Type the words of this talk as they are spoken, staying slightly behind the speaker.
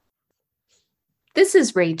This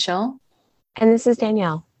is Rachel. And this is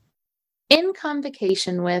Danielle. In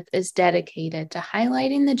Convocation With is dedicated to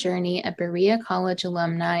highlighting the journey of Berea College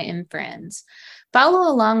alumni and friends.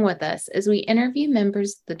 Follow along with us as we interview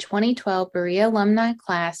members of the 2012 Berea alumni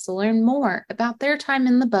class to learn more about their time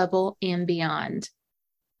in the bubble and beyond.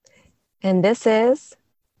 And this is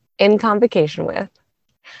In Convocation With.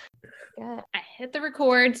 Yeah. I hit the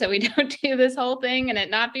record so we don't do this whole thing and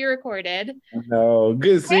it not be recorded. No,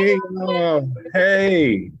 good seeing you.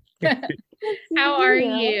 Hey. How are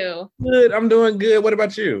you? Good. I'm doing good. What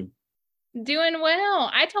about you? Doing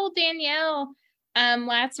well. I told Danielle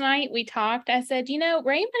last night we talked. I said,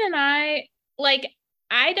 Raymond and I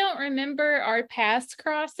don't remember our paths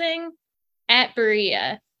crossing at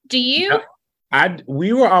Berea. Do you?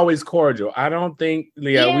 We were always cordial. I don't think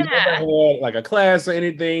we never had like a class or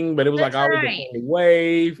anything, but it was That's like always right. a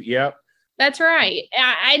wave. Yep. That's right.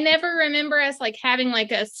 I never remember us having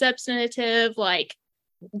a substantive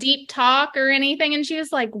deep talk or anything. And she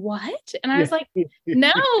was like, what? And I was like,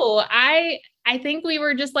 no, I think we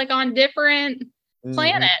were just on different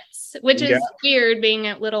planets, which is weird being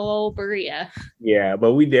at little old Berea. Yeah,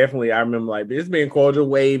 but we definitely, I remember this being cordial,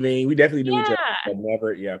 waving. We definitely knew each other, but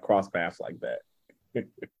never, cross paths like that. Okay.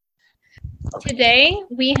 Today,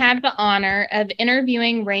 we have the honor of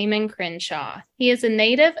interviewing Raymond Crenshaw. He is a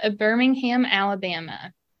native of Birmingham,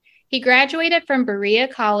 Alabama. He graduated from Berea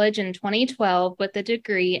College in 2012 with a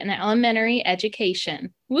degree in elementary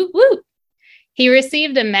education. Woo woo! He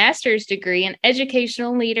received a master's degree in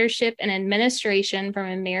educational leadership and administration from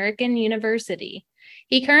American University.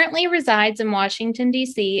 He currently resides in Washington,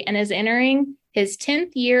 D.C. and is entering his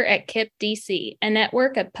 10th year at KIPP DC, a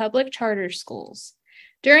network of public charter schools.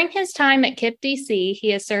 During his time at KIPP DC,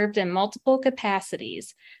 he has served in multiple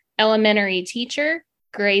capacities: elementary teacher,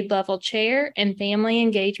 grade level chair, and family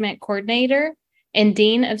engagement coordinator, and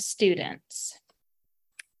dean of students.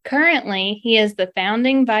 Currently, he is the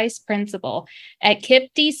founding vice principal at KIPP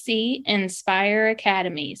DC Inspire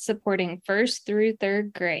Academy, supporting 1st through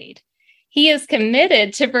 3rd grade. He is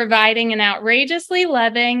committed to providing an outrageously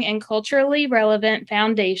loving and culturally relevant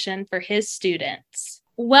foundation for his students.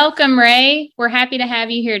 Welcome, Ray. We're happy to have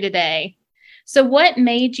you here today. So what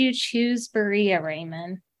made you choose Berea,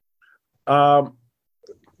 Raymond?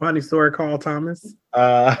 Funny story, Carl Thomas.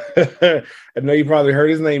 I know you probably heard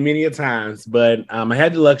his name many a times, but I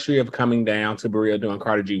had the luxury of coming down to Berea during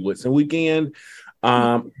Carter G. Woodson weekend.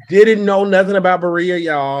 Didn't know nothing about Berea,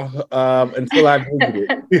 y'all, until I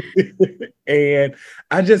visited. And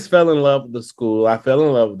I just fell in love with the school. I fell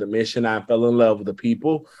in love with the mission. I fell in love with the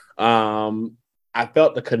people. I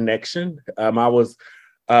felt the connection. I was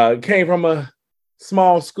came from a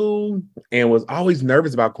small school and was always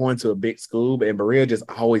nervous about going to a big school, and Berea just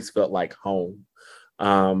always felt like home.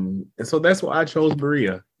 And so that's why I chose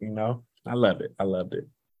Berea. I love it. I loved it.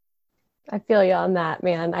 I feel you on that,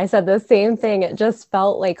 man. I said the same thing. It just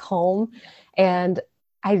felt like home. And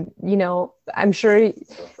I'm sure,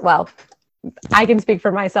 well, I can speak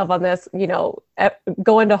for myself on this,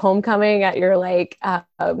 going to homecoming at your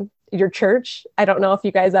church. I don't know if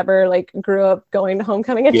you guys ever grew up going to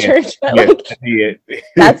homecoming at church, but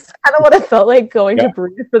that's kind of what it felt like going to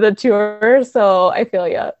Berea for the tour. So I feel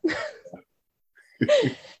you.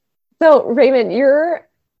 So Raymond, your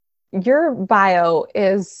bio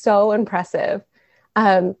is so impressive.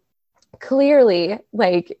 Clearly,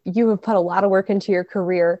 you have put a lot of work into your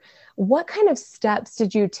career. What kind of steps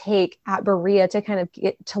did you take at Berea to kind of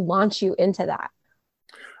get to launch you into that?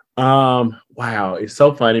 Wow, it's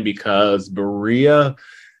so funny because Berea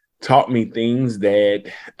taught me things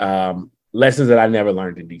that lessons that I never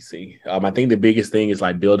learned in DC. I think the biggest thing is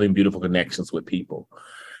building beautiful connections with people.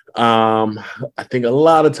 I think a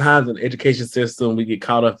lot of times in the education system we get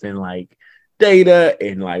caught up in data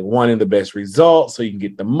and wanting the best results so you can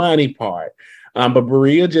get the money part. But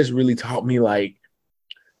Berea just really taught me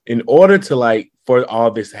in order to for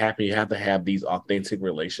all this to happen, you have to have these authentic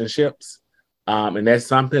relationships. And that's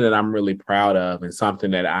something that I'm really proud of and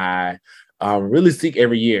something that I really seek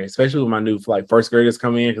every year, especially when my new first graders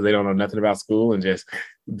come in because they don't know nothing about school, and just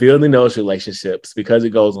building those relationships because it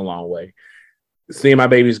goes a long way. Seeing my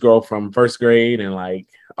babies grow from first grade and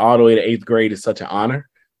all the way to 8th grade is such an honor.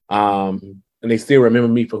 And they still remember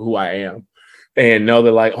me for who I am and know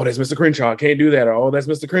that oh, that's Mr. Crenshaw. I can't do that. Or, oh, that's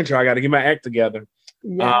Mr. Crenshaw. I got to get my act together.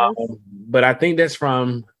 Yes. But I think that's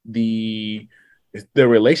from the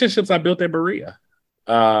relationships I built at Berea,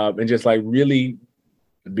 and just really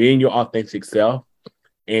being your authentic self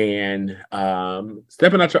and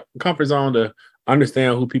stepping out your comfort zone to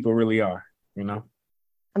understand who people really are.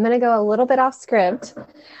 I'm going to go a little bit off script.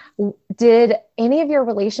 Did any of your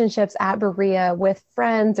relationships at Berea with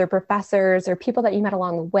friends or professors or people that you met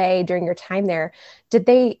along the way during your time there, did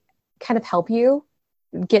they kind of help you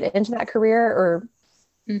get into that career? Or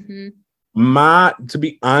To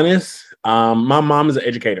be honest, my mom is an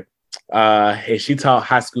educator, and she taught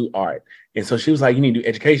high school art. And so she was like, you need to do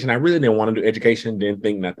education. I really didn't want to do education, didn't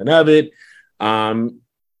think nothing of it.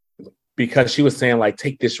 Because she was saying, like,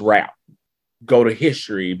 take this route, go to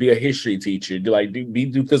history, be a history teacher,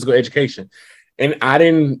 do physical education. And I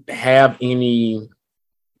didn't have any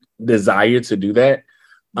desire to do that.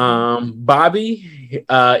 Bobby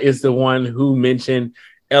is the one who mentioned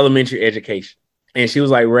elementary education. And she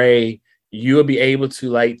was like, Ray, you'll be able to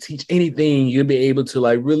like teach anything. You'll be able to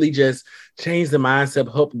like really just change the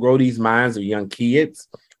mindset, help grow these minds of young kids.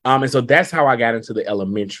 And so that's how I got into the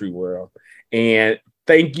elementary world. And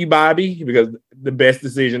thank you, Bobby, because the best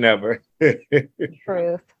decision ever.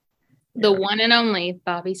 Truth. The one and only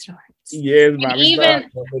Bobby Starks. Yes, Bobby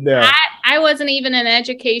Starks. I wasn't even an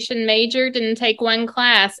education major, didn't take one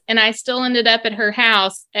class, and I still ended up at her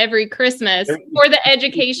house every Christmas for the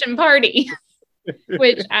education party.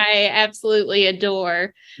 Which I absolutely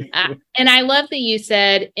adore. And I love that you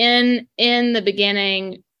said in the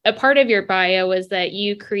beginning, a part of your bio is that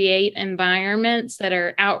you create environments that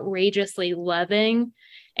are outrageously loving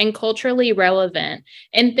and culturally relevant.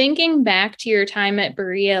 And thinking back to your time at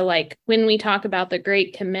Berea, like when we talk about the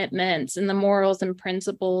great commitments and the morals and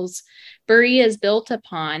principles Berea is built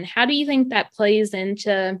upon, how do you think that plays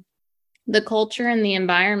into the culture and the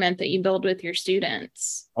environment that you build with your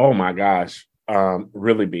students? Oh my gosh.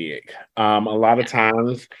 Really big. A lot of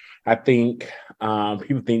times I think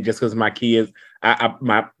people think just because my kids,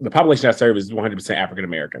 the population I serve is 100% African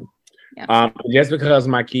American. Yeah. Just because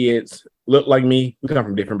my kids look like me, we come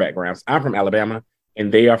from different backgrounds. I'm from Alabama and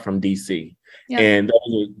they are from DC. Yeah. And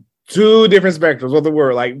those are two different spectrums of the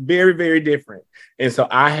world, like very, very different. And so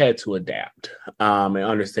I had to adapt and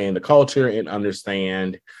understand the culture and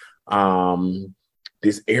understand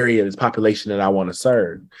this area, this population that I want to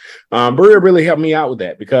serve. Berea really helped me out with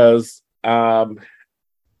that because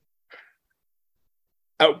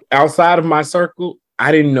outside of my circle,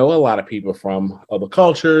 I didn't know a lot of people from other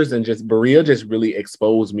cultures, and just Berea just really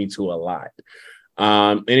exposed me to a lot.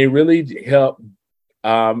 And it really helped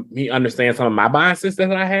me understand some of my biases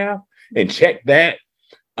that I have and check that.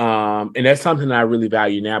 And that's something that I really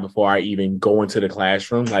value now before I even go into the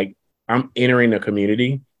classroom. Like, I'm entering a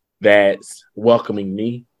community that's welcoming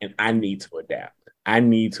me, and I need to adapt. I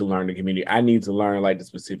need to learn the community. I need to learn like the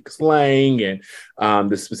specific slang and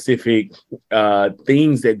the specific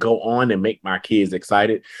things that go on and make my kids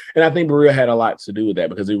excited. And I think Berea had a lot to do with that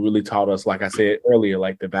because it really taught us, like I said earlier,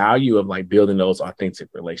 like the value of like building those authentic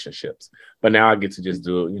relationships. But now I get to just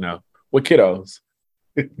do it, with kiddos.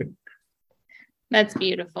 That's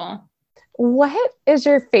beautiful. What is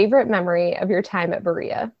your favorite memory of your time at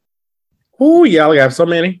Berea? Oh, yeah, I have so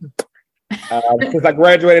many. Since I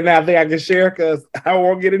graduated now, I think I can share because I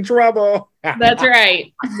won't get in trouble. That's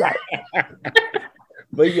right.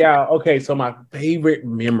 But yeah, okay. So my favorite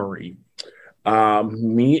memory,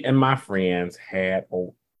 me and my friends had a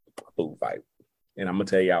food fight. And I'm going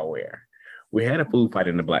to tell y'all where. We had a food fight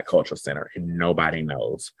in the Black Cultural Center and nobody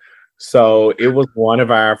knows. So it was one of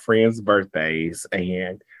our friends' birthdays.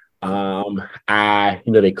 And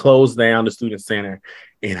they closed down the student center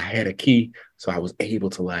and I had a key. So I was able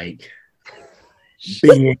to like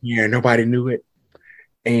be in here. Nobody knew it.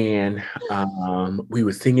 And we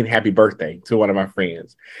were singing happy birthday to one of my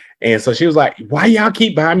friends. And so she was like, why y'all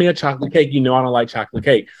keep buying me a chocolate cake? You know, I don't like chocolate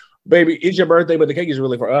cake. Baby, it's your birthday, but the cake is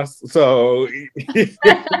really for us. So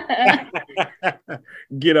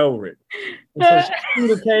get over it. And so she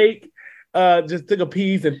threw the cake, just took a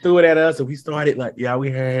piece and threw it at us. And we started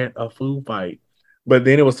we had a food fight. But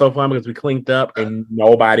then it was so fun because we cleaned up and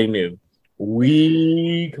nobody knew.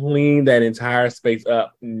 We cleaned that entire space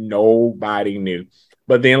up. Nobody knew.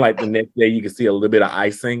 But then the next day you could see a little bit of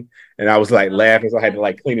icing and I was laughing. So I had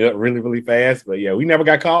to clean it up really, really fast. But yeah, we never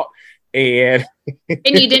got caught. And you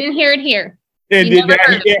didn't hear it here. That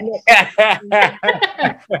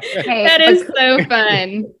is so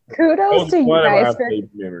fun. Kudos to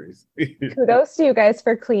you guys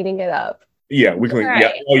for cleaning it up. Yeah, we cleaned. Right.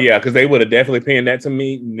 Yeah. Oh yeah, because they would have definitely pinned that to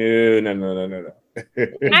me. No.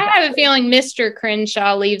 I have a feeling Mr.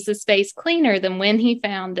 Crenshaw leaves the space cleaner than when he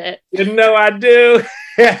found it. No, I do.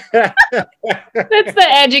 That's the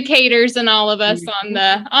educators and all of us on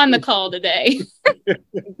the call today.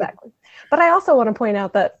 Exactly. But I also want to point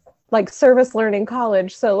out that service learning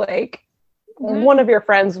college, so one of your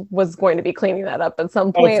friends was going to be cleaning that up at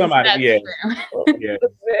some point. Oh, somebody, yeah.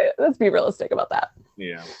 Let's be realistic about that.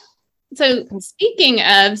 Yeah. So speaking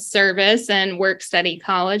of service and work study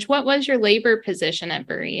college, what was your labor position at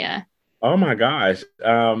Berea? Oh my gosh.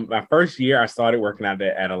 My first year I started working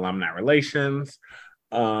at Alumni Relations.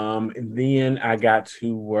 And then I got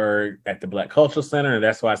to work at the Black Cultural Center, and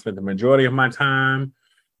that's where I spent the majority of my time.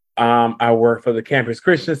 I worked for the Campus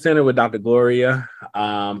Christian Center with Dr. Gloria.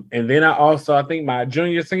 And then I think my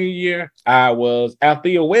senior year, I was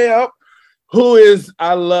Althea Webb,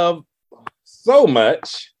 I love so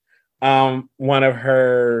much. One of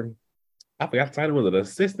her, I forgot the title, was it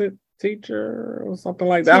assistant teacher or something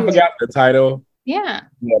like that? I forgot the title. Yeah.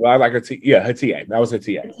 Yeah, but I like her her TA. That was her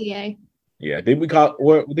TA. TA. Yeah. Did we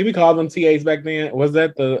call them TAs back then? Was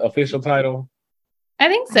that the official title? I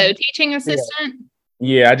think so. Teaching assistant.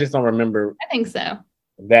 Yeah, I just don't remember. I think so.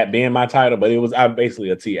 That being my title, but I'm basically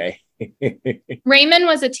a TA. Raymond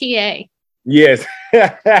was a TA. Yes.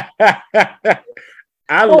 I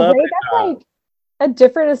love it. That's like a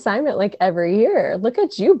different assignment like every year. Look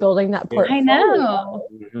at you building that portfolio. I know.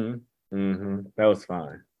 That was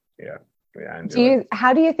fun. Yeah.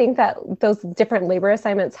 How do you think that those different labor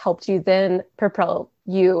assignments helped you then propel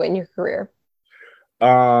you in your career?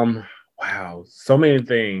 Wow, so many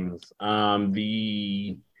things.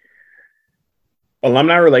 The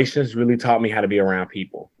alumni relations really taught me how to be around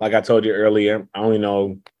people. Like I told you earlier, I only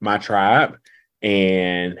know my tribe,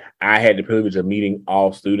 and I had the privilege of meeting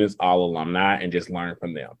all students, all alumni, and just learn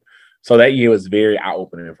from them. So that year was very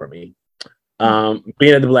eye-opening for me.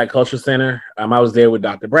 Being at the Black Cultural Center, I was there with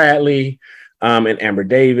Dr. Bradley and Amber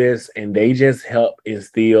Davis, and they just helped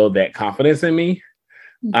instill that confidence in me,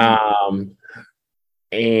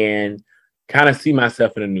 and kind of see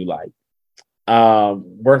myself in a new light.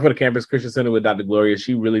 Working for the Campus Christian Center with Dr. Gloria,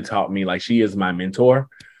 she really taught me, like, she is my mentor,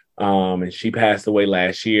 and she passed away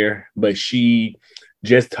last year, but she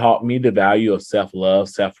just taught me the value of self-love,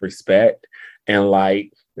 self-respect, and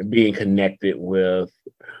like being connected with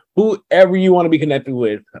whoever you want to be connected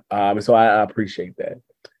with. And so I appreciate that.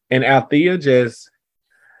 And Althea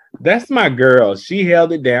that's my girl. She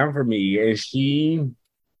held it down for me, and she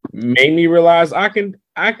made me realize I can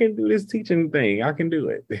do this teaching thing. I can do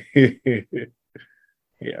it.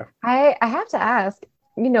 Yeah. I have to ask,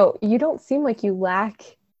 you don't seem like you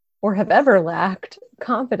lack or have ever lacked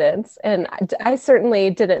confidence. And I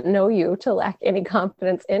certainly didn't know you to lack any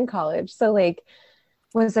confidence in college. So like,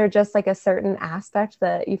 was there just like a certain aspect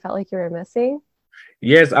that you felt like you were missing?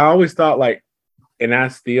 Yes, I always thought like, and I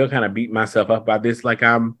still kind of beat myself up by this, like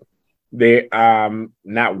I'm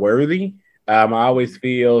not worthy. I always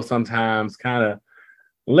feel sometimes kind of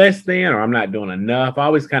less than, or I'm not doing enough. I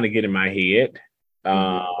always kind of get in my head.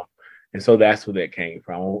 And so that's where that came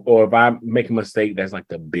from. Or if I make a mistake, that's like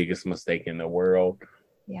the biggest mistake in the world.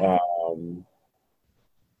 Yeah.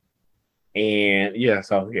 And yeah,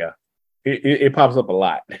 so yeah, it pops up a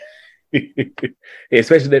lot,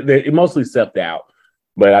 especially they're mostly self-doubt,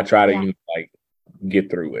 but I try to like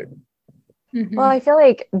get through it. Well, I feel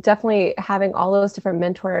like definitely having all those different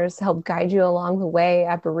mentors help guide you along the way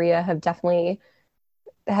at Berea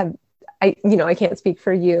I can't speak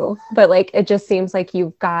for you, but like, it just seems like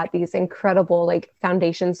you've got these incredible like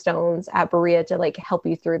foundation stones at Berea to like help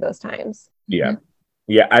you through those times. Yeah.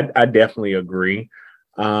 Yeah. I definitely agree.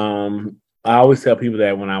 I always tell people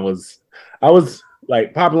that when I was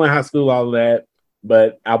like popular in high school, all of that,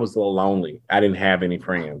 but I was a little lonely. I didn't have any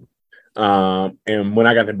friends. And when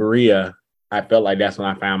I got to Berea, I felt like that's when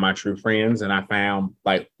I found my true friends, and I found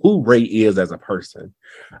like who Ray is as a person.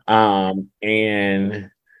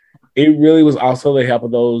 And it really was also the help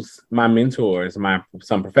of my mentors,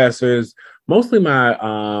 some professors, mostly my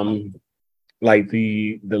like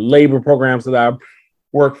the labor programs that I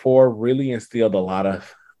worked for really instilled a lot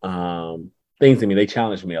of things in me. They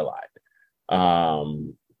challenged me a lot.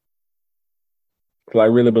 So I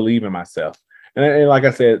really believe in myself. And like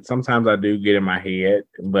I said, sometimes I do get in my head,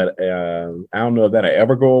 but I don't know if that'll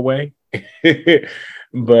ever go away.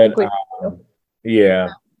 But yeah.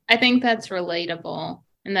 I think that's relatable,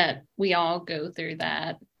 and that we all go through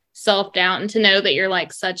that self-doubt, and to know that you're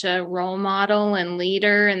like such a role model and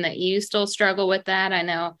leader, and that you still struggle with that. I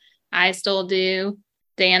know I still do.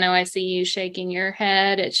 Dano, I see you shaking your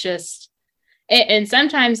head. It's just, and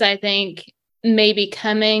sometimes I think maybe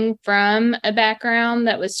coming from a background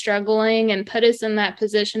that was struggling and put us in that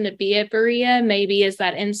position to be at Berea, maybe is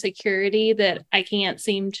that insecurity that I can't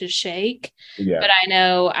seem to shake. Yeah. But I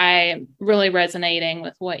know I'm really resonating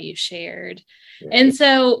with what you shared. Yeah. And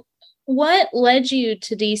so what led you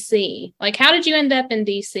to DC? Like, how did you end up in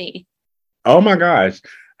DC? Oh my gosh.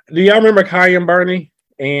 Do y'all remember Kai and Bernie?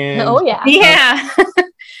 And oh yeah. Yeah.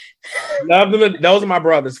 Love them. Those are my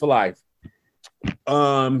brothers for life.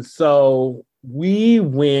 So we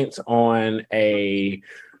went on I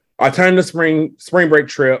turned the spring break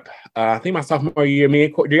trip. I think my sophomore year. Me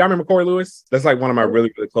and do y'all remember Corey Lewis? That's like one of my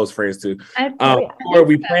really, really close friends too. Where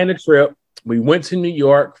we planned a trip. We went to New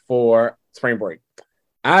York for spring break.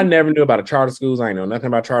 I never knew about a charter schools. I didn't know nothing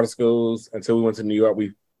about charter schools until we went to New York.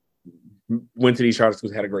 We went to these charter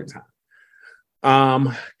schools, had a great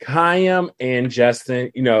time. Kayam and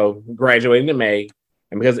Justin, graduated in May.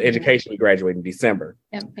 And because of education, we graduated in December.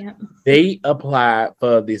 Yep. They applied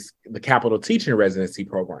for the Capital Teaching Residency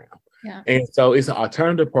Program. Yeah. And so it's an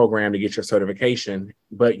alternative program to get your certification,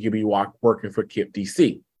 but you'll be working for KIPP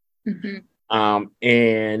DC. Mm-hmm.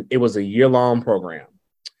 And it was a year-long program.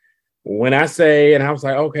 When I say, and I was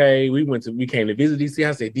like, okay, we came to visit DC.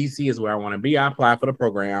 I said, DC is where I want to be. I applied for the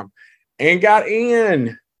program and got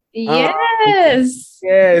in. Yes.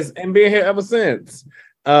 Yes. And been here ever since.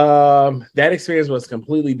 That experience was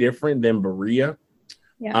completely different than Berea.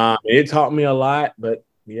 Yeah. It taught me a lot, but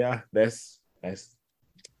yeah, that's how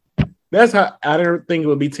I didn't think it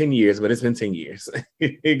would be 10 years, but it's been 10 years.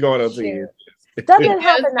 Going on 10 years. Doesn't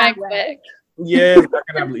happen that way. Yes,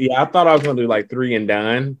 I thought I was gonna do like 3 and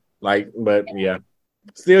done. But yeah.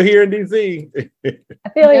 Still here in DC. I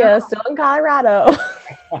feel you, still in Colorado.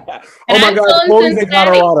 Oh my God, Corey's in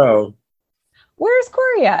Colorado. Where's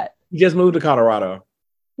Corey at? He just moved to Colorado.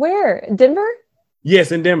 Where? Denver?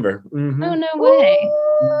 Yes, in Denver. Mm-hmm. Oh, no way.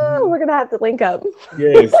 Ooh, we're gonna have to link up.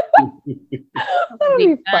 Yes. That'll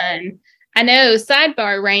be fun. I know,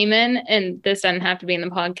 sidebar, Raymond, and this doesn't have to be in the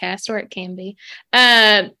podcast, or it can be.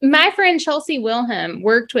 My friend Chelsea Wilhelm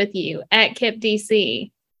worked with you at KIPP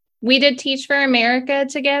DC. We did Teach for America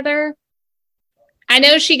together. I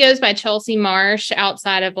know she goes by Chelsea Marsh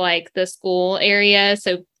outside of like the school area,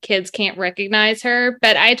 so kids can't recognize her.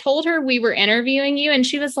 But I told her we were interviewing you, and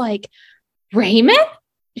she was like, Raymond?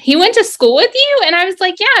 He went to school with you? And I was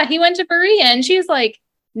like, yeah, he went to Berea. And she was like,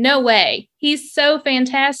 no way. He's so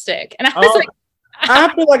fantastic. And I was like,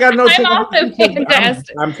 I feel like I know. I'm also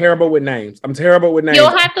fantastic. I'm terrible with names.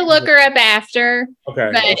 You'll have to look her up after.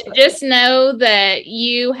 Okay. But just know that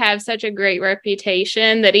you have such a great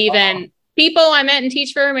reputation that even people I met in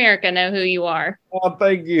Teach for America know who you are. Oh,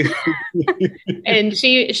 thank you. And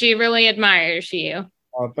she really admires you.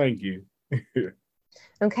 Oh, thank you.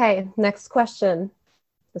 Okay, next question.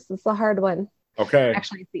 This is the hard one. Okay.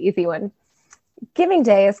 Actually, it's the easy one. Giving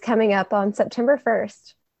Day is coming up on September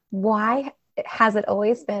 1st. Why has it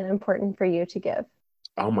always been important for you to give?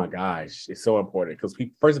 Oh my gosh, it's so important because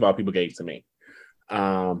first of all, people gave to me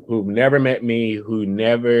who've never met me, who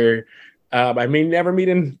never meet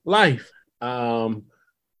in life. But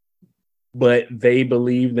they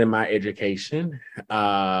believed in my education.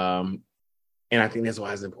 And I think that's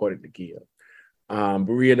why it's important to give.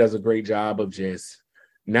 Berea does a great job of just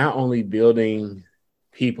not only building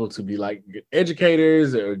people to be like good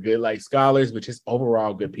educators or good like scholars, but just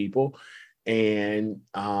overall good people. And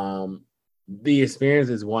the experience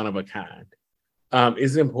is one of a kind.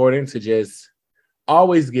 It's important to just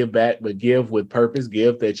always give back, but give with purpose.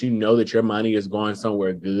 Give that you know that your money is going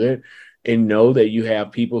somewhere good, and know that you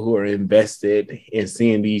have people who are invested in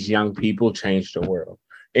seeing these young people change the world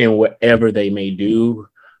in whatever they may do.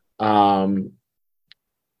 I've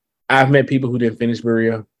met people who didn't finish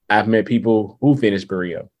Berea. I've met people who finished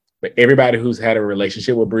Berea. But everybody who's had a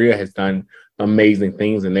relationship with Berea has done amazing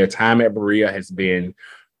things, and their time at Berea has been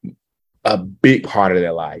a big part of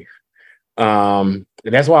their life. And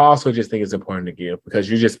that's why I also just think it's important to give, because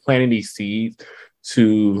you're just planting these seeds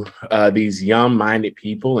to these young-minded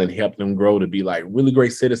people and help them grow to be like really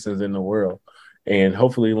great citizens in the world, and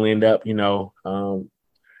hopefully we'll end up,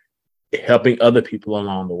 helping other people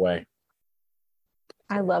along the way.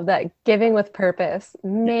 I love that. Giving with purpose.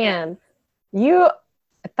 Man, you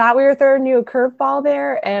thought we were throwing you a curveball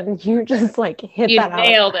there, and you just like hit that out. You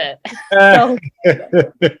nailed it. So,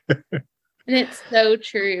 and it's so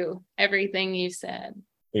true, everything you said.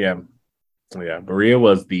 Yeah. Berea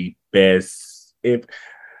was the best.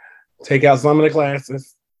 Take out some of the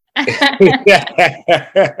classes. But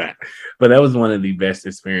that was one of the best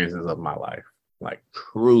experiences of my life. Like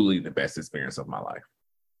truly the best experience of my life.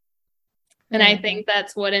 And I think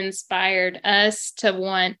that's what inspired us to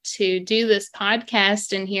want to do this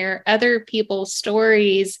podcast and hear other people's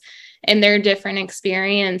stories and their different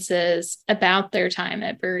experiences about their time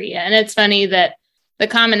at Berea. And it's funny that the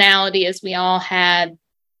commonality is we all had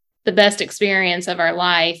the best experience of our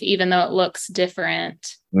life, even though it looks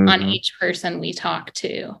different on each person we talk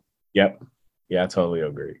to. Yep. Yeah, I totally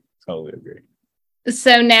agree.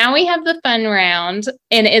 So now we have the fun round,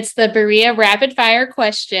 and it's the Berea rapid fire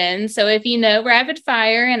question. So if you know rapid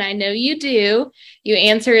fire, and I know you do, you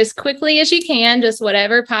answer as quickly as you can, just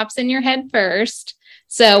whatever pops in your head first.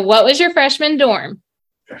 So what was your freshman dorm?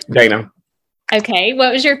 Dana. Okay.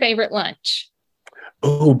 What was your favorite lunch?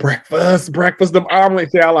 Oh, breakfast, the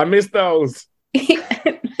omelet, y'all. I miss those.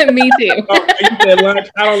 Me too. You said lunch.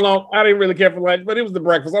 I don't know. I didn't really care for lunch, but it was the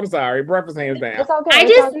breakfast. I'm sorry. Breakfast hands down. It's all good. I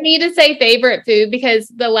just need to say favorite food because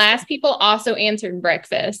the last people also answered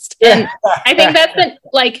breakfast. And I think that's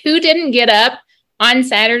like who didn't get up on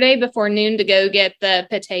Saturday before noon to go get the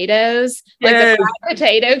potatoes, like the fried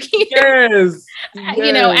potato cube. Yes.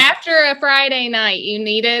 You know, after a Friday night, you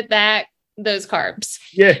needed those carbs.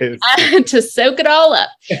 Yes. To soak it all up.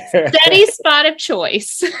 Steady spot of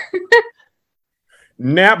choice.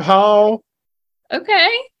 Nap hall. Okay.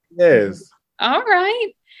 Yes. All right.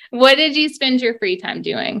 What did you spend your free time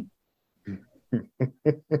doing?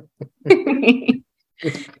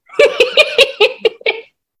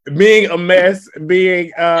 Being a mess,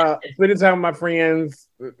 spending time with my friends,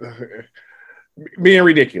 being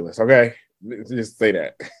ridiculous. Okay. Just say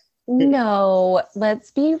that. No, let's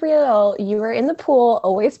be real. You were in the pool,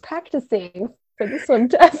 always practicing for the swim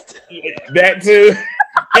test. That too.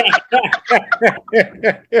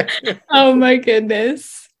 Oh my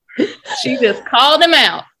goodness. She just called him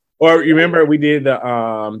out. Or you remember we did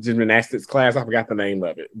the gymnastics class? I forgot the name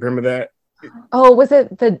of it. Remember that? Oh, was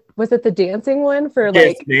it the dancing one for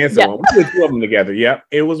Yes, like dancing one. We did two of them together. Yep.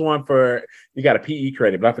 It was one for you got a PE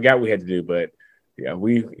credit, but I forgot what we had to do. But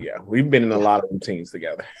we've been in a lot of routines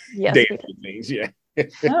together. Yes, dance routines, yeah.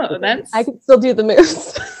 Oh, I can still do the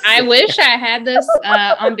moves. I wish I had this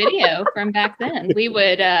on video from back then. We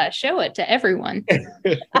would show it to everyone.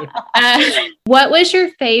 What was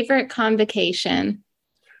your favorite convocation?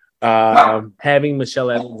 Having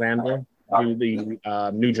Michelle Alexander do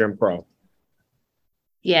the new Jim Pro.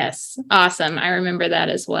 Yes, awesome. I remember that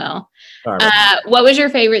as well. Right. What was your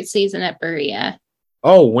favorite season at Berea?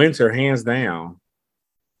 Oh, winter, hands down.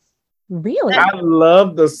 Really? I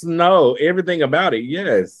love the snow. Everything about it.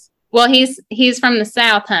 Yes. Well, he's from the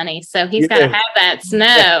South, honey, so he's got to have that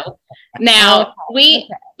snow. Now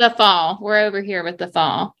the fall. We're over here with the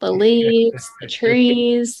fall. The leaves, the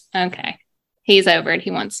trees. Okay, he's over it.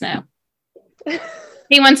 He wants snow.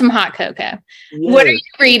 He wants some hot cocoa. Yes. What are you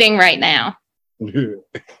reading right now?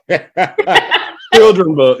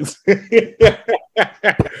 Children books.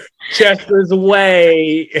 Chester's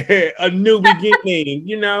Way, A New Beginning,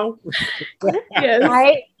 you know. Yes.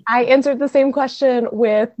 I answered the same question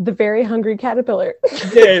with The Very Hungry Caterpillar.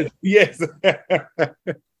 Yes.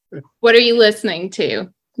 What are you listening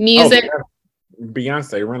to? Music? Oh,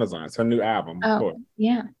 Beyonce Renaissance, her new album. Oh, of course.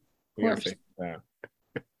 Yeah. Beyonce. Yeah.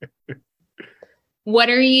 What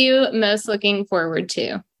are you most looking forward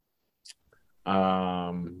to?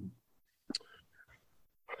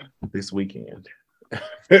 This weekend.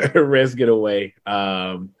 Rest getaway.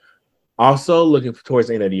 Also looking towards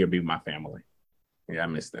the end of the year be with my family. Yeah, I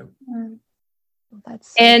miss them. That's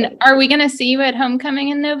so and good. Are we going to see you at homecoming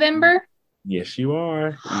in November? Yes, you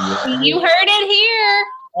are. You heard it here.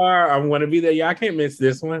 I'm going to be there. Yeah, I can't miss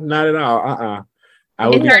this one. Not at all.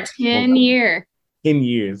 It's our 10 year. 10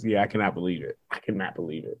 years. Yeah, I cannot believe it.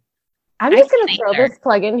 I'm just going to throw this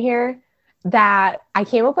plug in here that I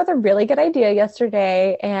came up with a really good idea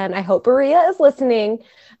yesterday, and I hope Berea is listening,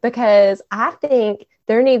 because I think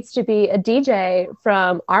there needs to be a DJ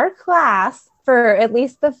from our class for at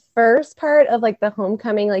least the first part of like the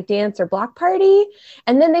homecoming like dance or block party,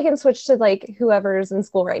 and then they can switch to like whoever's in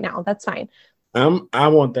school right now. That's fine. I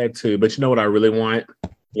want that too, but you know what I really want?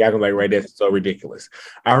 Yeah, I'm like, right, that's so ridiculous.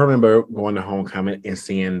 I remember going to homecoming and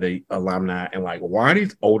seeing the alumni and like, why are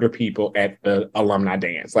these older people at the alumni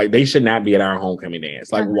dance? Like, they should not be at our homecoming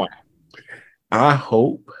dance. Like, why? I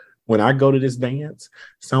hope when I go to this dance,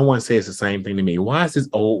 someone says the same thing to me. Why are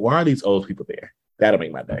these old people there? That'll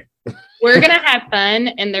make my day. We're going to have fun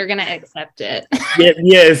and they're going to accept it.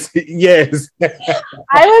 Yes. We're going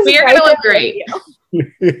to look great.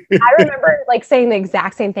 I remember like saying the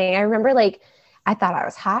exact same thing. I remember like, I thought I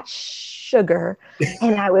was hot sugar,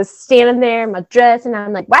 and I was standing there in my dress, and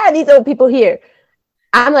I'm like, why are these old people here?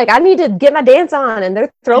 I'm like, I need to get my dance on, and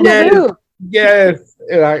they're throwing my move. Yes.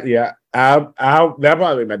 That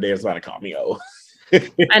probably my dance might have called me old.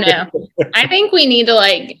 I know. I think we need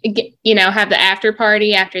to have the after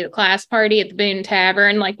party after the class party at the Boone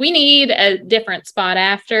Tavern. Like, we need a different spot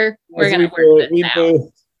after. We're going to work this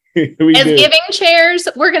out. As giving chairs,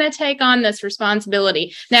 we're going to take on this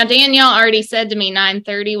responsibility. Now, Danielle already said to me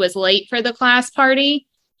 9:30 was late for the class party,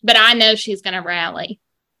 but I know she's going to rally.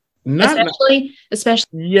 Especially.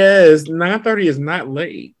 Yes, 9:30 is not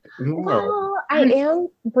late. No. Well, I am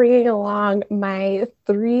bringing along my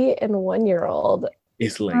 3 and 1-year-old.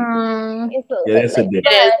 It's late. It's a Yeah, little that's bit a late.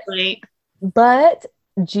 difference. It is late. But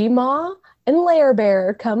G-Ma and Layer Bear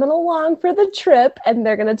are coming along for the trip, and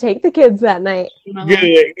they're gonna take the kids that night.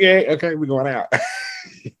 Good. Yeah. Okay, we're going out.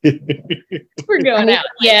 We're going out. I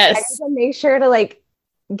Yes. need to make sure to like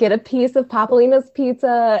get a piece of Papolino's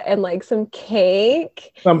pizza and like some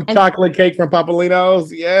cake. Some chocolate cake from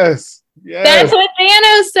Papolino's. Yes. Yes. That's what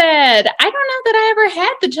Dano said. I don't know that I ever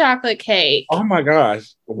had the chocolate cake. Oh my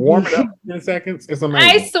gosh. Warm it up in 10 seconds. It's amazing.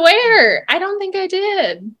 I swear. I don't think I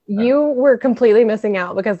did. You were completely missing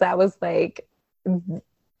out because that was like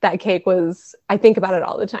that cake was, I think about it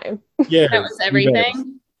all the time. Yeah. That was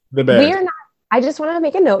everything. The best. We are not, I just want to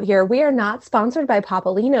make a note here. We are not sponsored by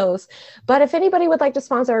Papolino's, but if anybody would like to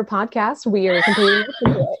sponsor our podcast, we are completely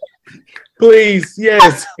open to it. Please,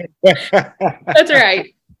 yes. That's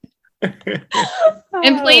right.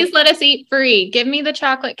 And please let us eat free. Give me the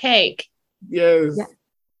chocolate cake. Yes.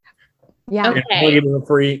 Yeah. Okay. If you get it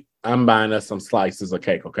free, I'm buying us some slices of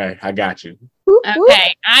cake. Okay, I got you.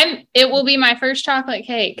 Okay. It will be my first chocolate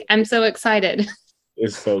cake. I'm so excited.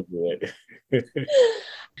 It's so good.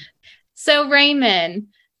 So Raymond,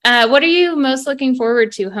 what are you most looking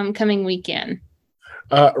forward to homecoming weekend?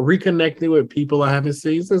 Reconnecting with people I haven't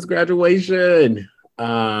seen since graduation.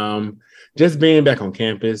 Just being back on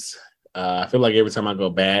campus. I feel like every time I go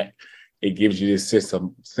back, it gives you this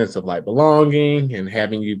sense of like belonging and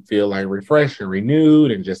having you feel like refreshed and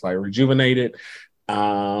renewed and just like rejuvenated.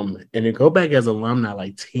 And to go back as alumni,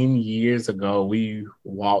 like 10 years ago, we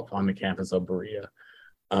walked on the campus of Berea.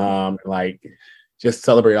 Like just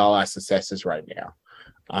celebrate all our successes right now.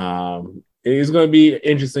 It's going to be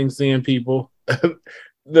interesting seeing people, the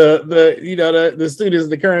students,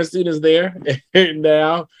 the current students there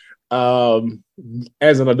now.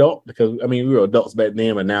 As an adult, because I mean we were adults back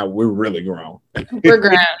then, but now we're really grown. We're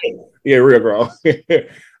grown. Yeah, real grown.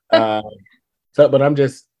 But I'm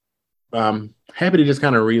just happy to just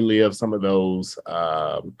kind of relive some of those,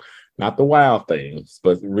 not the wild things,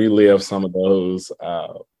 but relive some of those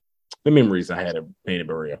the memories I had of being in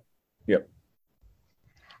Berea. Yep.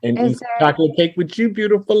 And eat chocolate cake with you,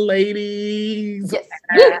 beautiful ladies. Yes.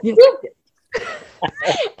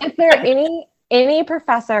 Is there any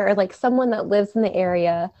professor or like someone that lives in the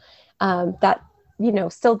area that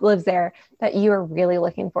still lives there that you are really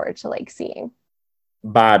looking forward to like seeing?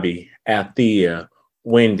 Bobby, Althea,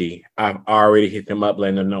 Wendy. I've already hit them up,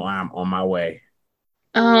 letting them know I'm on my way.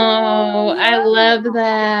 Oh, I love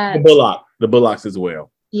that. The Bullocks as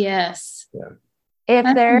well. Yes. Yeah.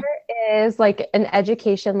 If there is like an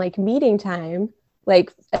education like meeting time,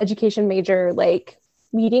 like education major like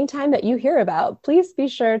meeting time that you hear about, please be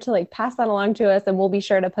sure to like pass that along to us, and we'll be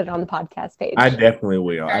sure to put it on the podcast page. I definitely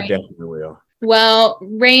will. Right. I definitely will. Well,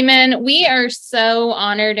 Raymond, we are so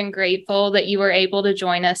honored and grateful that you were able to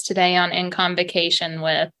join us today on In Convocation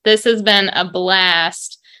with. This has been a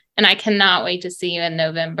blast, and I cannot wait to see you in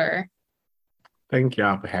November. Thank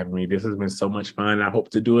y'all for having me. This has been so much fun. I hope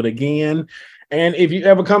to do it again. And if you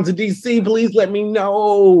ever come to DC, please let me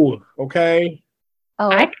know. Okay.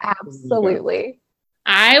 Oh, absolutely.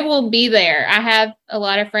 I will be there. I have a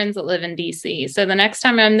lot of friends that live in DC. So the next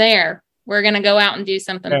time I'm there, we're going to go out and do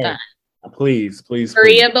something fun. Please.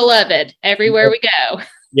 Berea beloved, everywhere we go.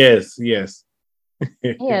 Yes.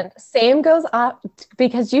 And same goes up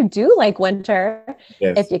because you do like winter.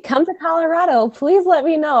 Yes. If you come to Colorado, please let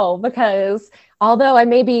me know, because although I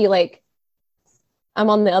may be like, I'm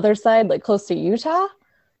on the other side, like close to Utah.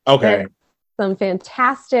 Okay. Some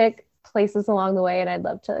fantastic places along the way, and I'd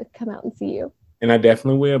love to come out and see you. And I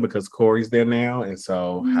definitely will, because Corey's there now. And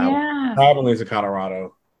so I'm traveling to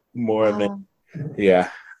Colorado more than,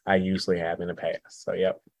 I usually have in the past. So,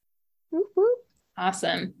 yep. Woo-hoo.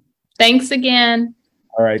 Awesome. Thanks again.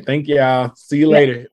 All right. Thank y'all. See you later.